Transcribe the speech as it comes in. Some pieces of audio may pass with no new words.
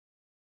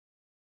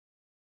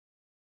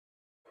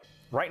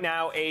Right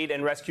now, aid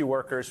and rescue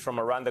workers from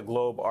around the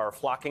globe are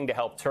flocking to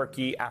help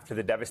Turkey after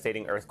the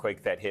devastating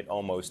earthquake that hit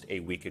almost a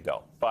week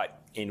ago. But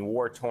in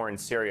war-torn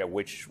Syria,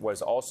 which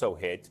was also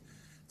hit,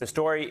 the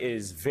story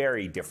is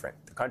very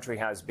different. The country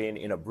has been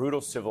in a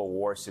brutal civil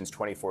war since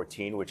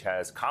 2014, which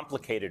has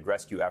complicated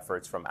rescue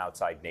efforts from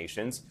outside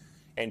nations.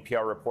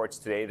 NPR reports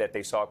today that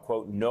they saw,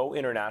 quote, no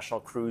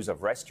international crews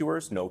of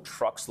rescuers, no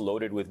trucks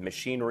loaded with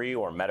machinery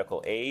or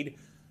medical aid,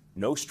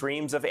 no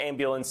streams of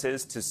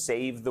ambulances to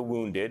save the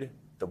wounded.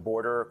 The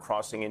border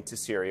crossing into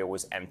Syria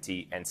was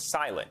empty and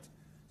silent.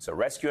 So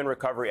rescue and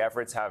recovery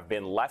efforts have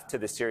been left to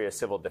the Syria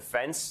Civil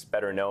Defense,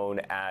 better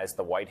known as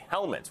the White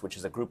Helmets, which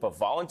is a group of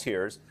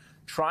volunteers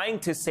trying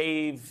to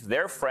save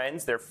their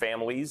friends, their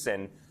families,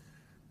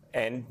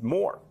 and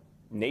more.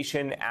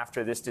 Nation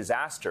after this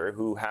disaster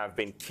who have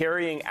been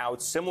carrying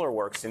out similar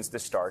work since the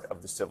start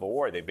of the Civil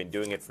War. They've been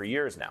doing it for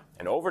years now.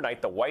 And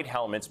overnight, the White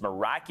Helmets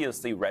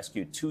miraculously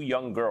rescued 2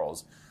 young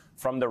girls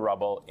from the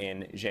rubble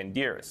in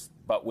Gendirs.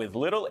 But with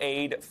little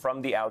aid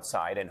from the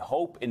outside and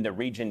hope in the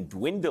region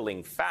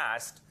dwindling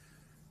fast,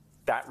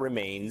 that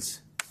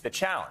remains the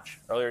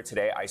challenge. Earlier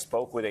today, I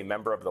spoke with a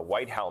member of the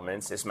White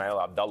Helmets, Ismail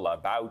Alabdullah,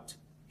 about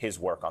his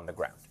work on the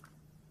ground.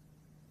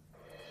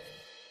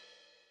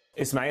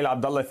 Ismail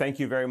Alabdullah, thank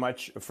you very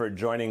much for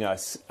joining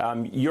us.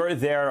 You're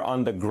there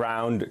on the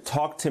ground.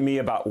 Talk to me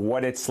about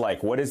what it's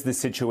like. What is the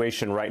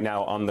situation right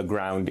now on the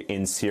ground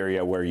in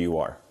Syria where you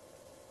are?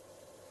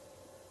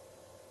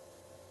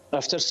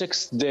 After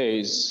 6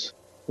 days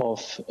of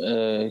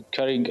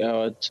carrying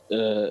out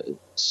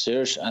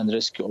search and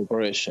rescue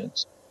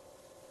operations,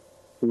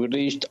 we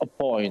reached a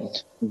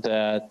point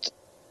that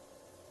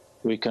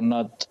we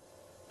cannot,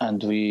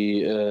 and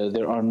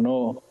there are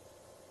no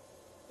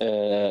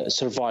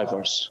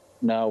survivors.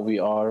 Now we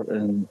are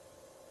in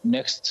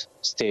next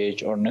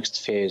stage or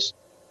next phase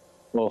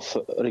of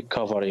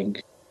recovering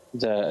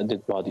the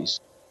dead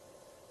bodies.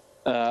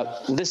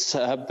 This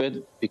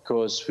happened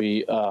because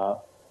we,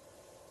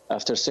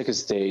 after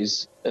 6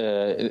 days,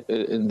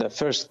 in the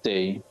first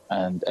day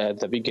and at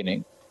the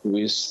beginning,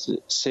 we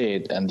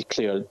said and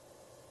declared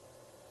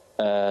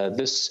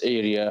this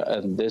area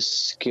and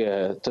this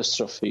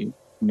catastrophe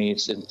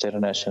needs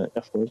international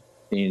effort,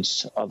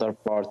 needs other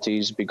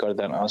parties bigger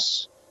than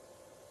us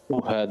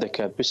who had the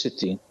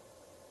capacity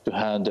to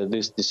handle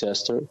this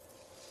disaster,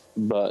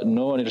 but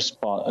no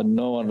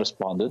one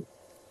responded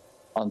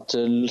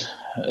until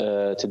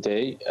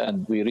today,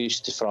 and we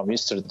reached from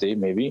yesterday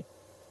maybe.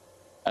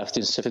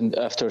 After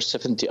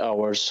 70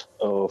 hours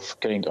of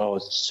carrying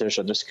out search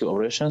and rescue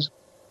operations,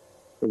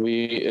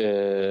 we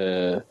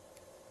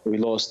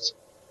lost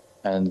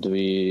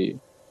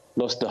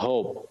the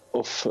hope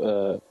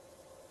of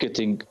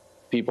getting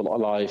people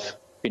alive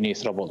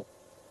beneath rubble.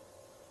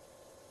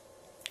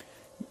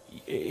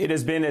 It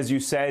has been, as you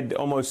said,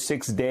 almost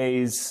 6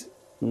 days.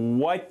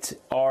 What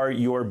are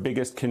your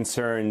biggest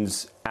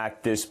concerns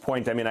at this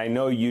point? I mean, I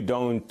know you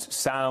don't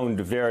sound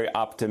very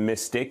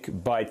optimistic,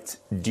 but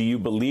do you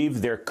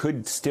believe there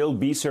could still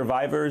be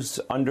survivors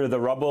under the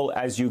rubble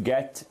as you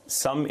get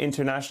some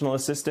international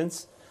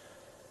assistance?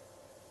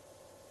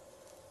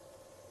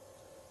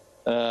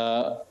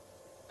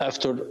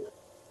 After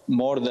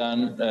more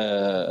than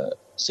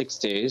 6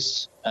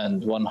 days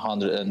and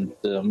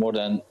more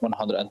than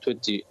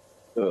 120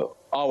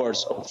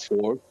 hours of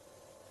work,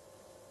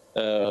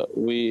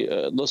 we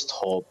lost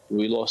hope.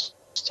 We lost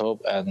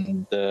hope,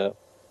 and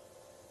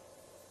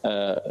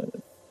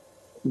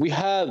we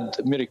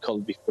had miracle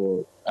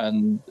before,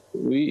 and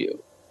we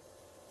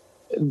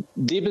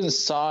deep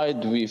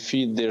inside we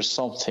feel there's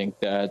something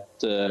that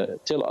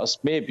tell us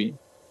maybe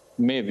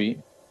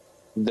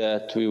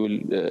that we will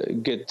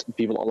get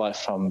people alive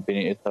from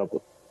beneath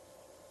rubble.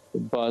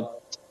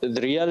 But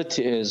the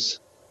reality is,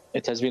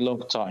 it has been a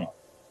long time,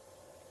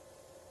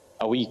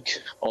 a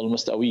week,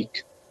 almost a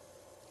week.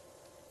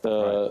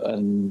 Right.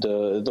 And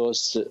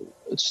those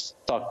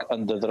stuck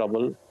under the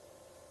rubble,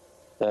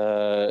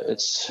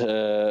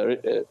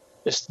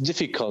 it's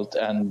difficult,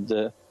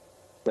 and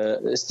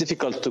it's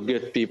difficult to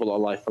get people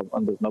alive from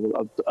under the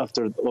rubble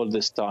after all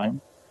this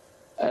time.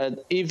 And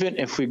even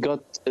if we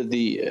got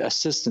the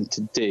assistance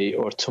today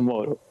or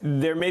tomorrow.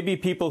 There may be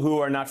people who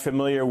are not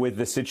familiar with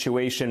the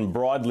situation,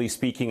 broadly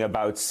speaking,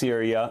 about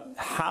Syria.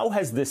 How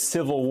has the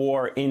civil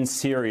war in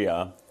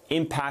Syria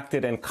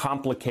impacted and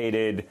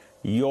complicated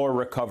your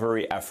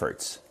recovery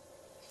efforts?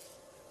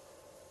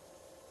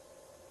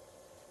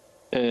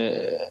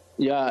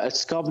 Yeah,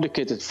 it's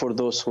complicated for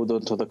those who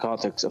don't know the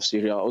context of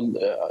Syria.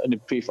 In a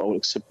brief, I will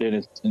explain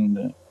it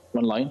in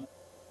one line.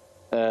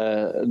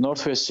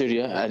 Northwest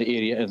Syria, an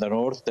area in the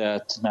north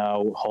that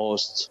now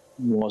hosts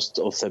most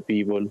of the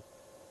people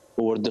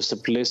who were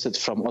displaced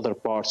from other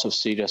parts of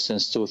Syria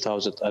since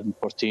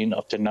 2014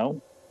 up to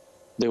now.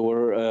 They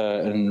were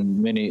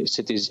in many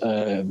cities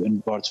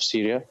in parts of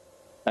Syria,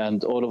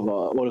 and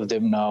all of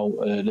them now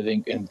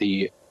living in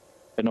the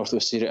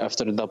northwest Syria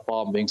after the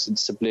bombings and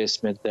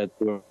displacement that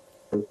were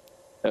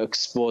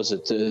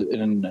exposed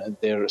in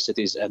their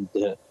cities and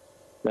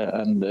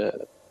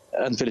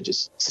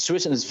villages. The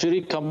situation is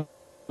very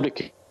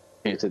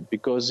complicated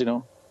because,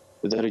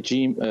 the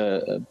regime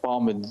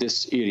bombed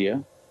this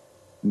area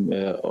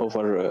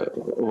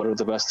over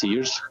the past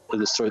years,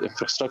 destroyed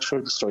infrastructure,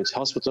 destroyed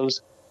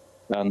hospitals,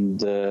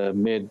 and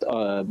made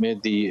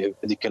the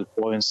medical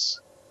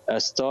points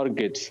as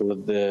target for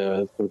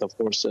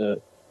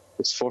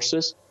its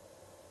forces.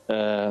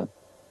 Then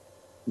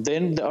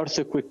the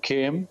earthquake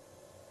came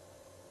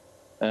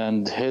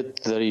and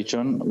hit the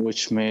region,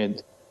 which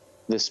made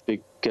this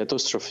big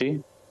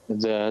catastrophe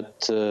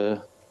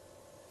that,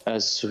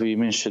 as we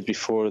mentioned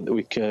before,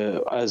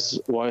 as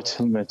white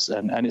helmets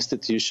and an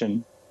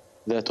institution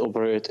that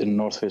operate in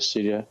northwest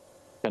Syria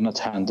cannot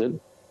handle.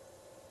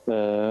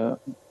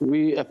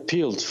 We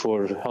appealed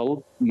for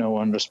help, no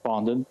one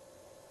responded,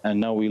 and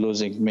now we're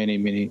losing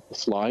many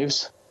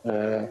lives.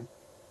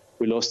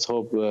 We lost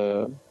hope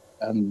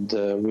and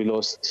we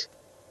lost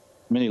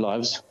many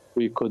lives.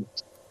 We could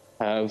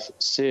have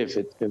saved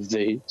it if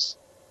they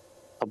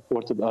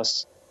supported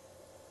us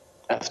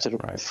after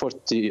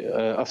 40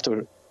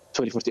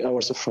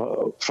 hours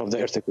from the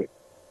earthquake.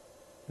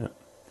 Yeah.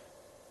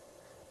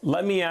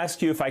 Let me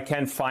ask you, if I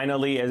can,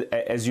 finally,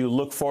 as you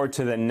look forward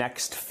to the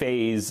next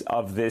phase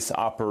of this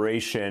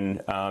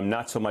operation,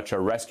 not so much a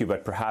rescue,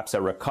 but perhaps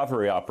a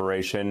recovery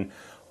operation,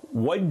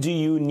 what do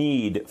you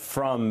need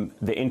from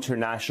the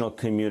international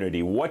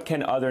community? What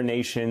can other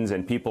nations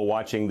and people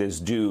watching this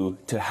do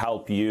to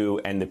help you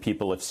and the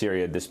people of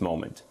Syria at this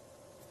moment?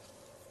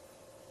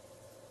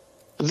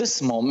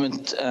 This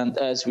moment, and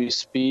as we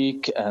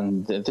speak,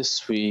 and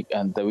this week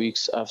and the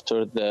weeks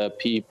after, the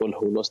people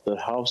who lost their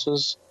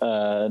houses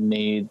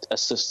need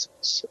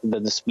assistance. The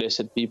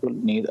displaced people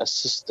need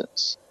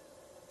assistance.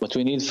 What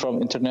we need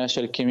from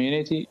international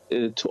community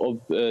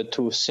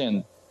to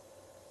send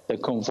the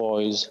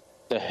convoys,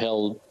 the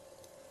help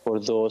for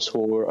those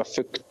who were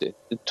affected,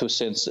 to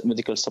send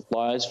medical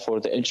supplies for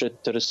the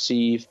injured to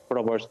receive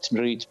proper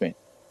treatment.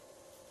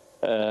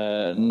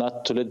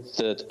 Not to let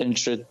the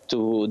injured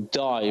to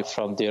die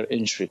from their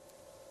injury.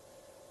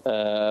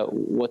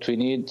 What we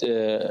need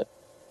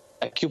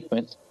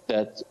equipment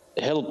that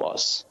help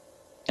us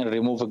in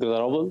removing the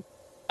rubble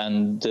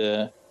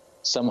and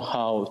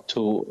somehow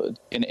to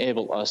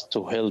enable us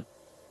to help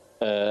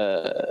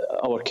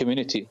our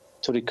community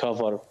to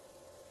recover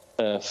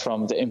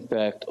from the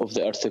impact of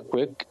the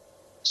earthquake,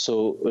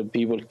 so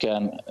people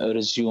can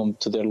resume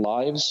to their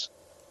lives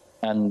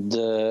and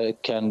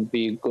can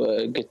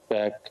get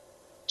back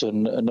to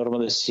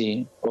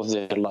normalcy of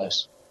their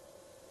lives.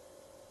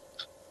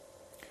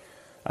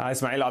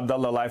 Ismail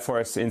Alabdullah, live for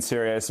us in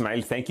Syria.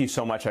 Ismail, thank you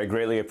so much. I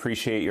greatly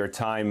appreciate your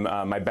time.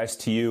 My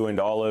best to you and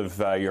all of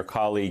your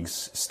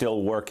colleagues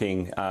still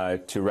working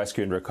to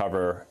rescue and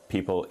recover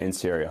people in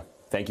Syria.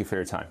 Thank you for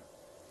your time.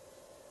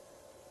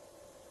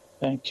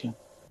 Thank you.